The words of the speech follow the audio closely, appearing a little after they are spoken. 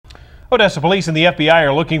Odessa police and the FBI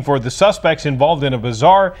are looking for the suspects involved in a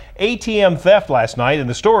bizarre ATM theft last night, and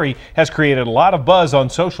the story has created a lot of buzz on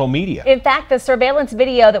social media. In fact, the surveillance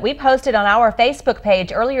video that we posted on our Facebook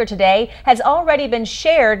page earlier today has already been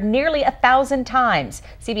shared nearly 1,000 times.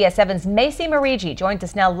 CBS 7's Macy Marigi joins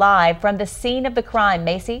us now live from the scene of the crime.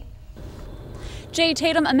 Macy? Jay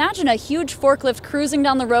Tatum, imagine a huge forklift cruising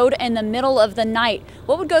down the road in the middle of the night.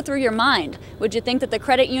 What would go through your mind? Would you think that the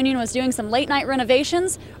credit union was doing some late night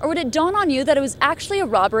renovations? Or would it dawn on you that it was actually a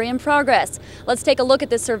robbery in progress? Let's take a look at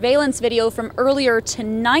this surveillance video from earlier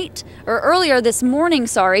this morning,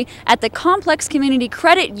 at the Complex Community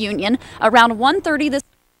Credit Union around 1:30 this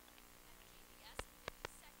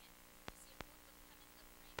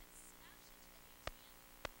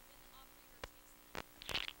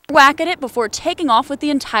whack at it before taking off with the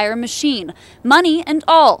entire machine, money and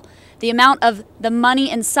all. The amount of the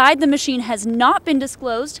money inside the machine has not been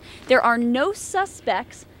disclosed. There are no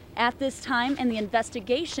suspects at this time, and the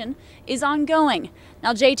investigation is ongoing.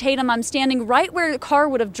 Now, Jay Tatum, I'm standing right where the car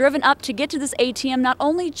would have driven up to get to this ATM not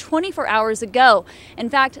only 24 hours ago. In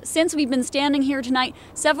fact, since we've been standing here tonight,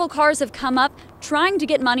 several cars have come up trying to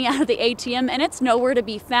get money out of the ATM, and it's nowhere to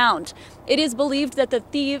be found. It is believed that the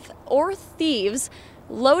thief or thieves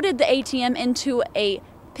loaded the ATM into a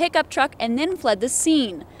pickup truck and then fled the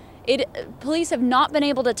scene. Police have not been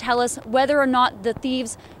able to tell us whether or not the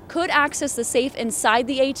thieves could access the safe inside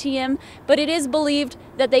the ATM, but it is believed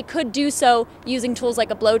that they could do so using tools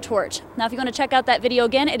like a blowtorch. Now, if you want to check out that video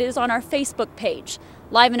again, it is on our Facebook page.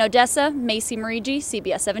 Live in Odessa, Macy Marigi,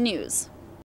 CBS 7 News.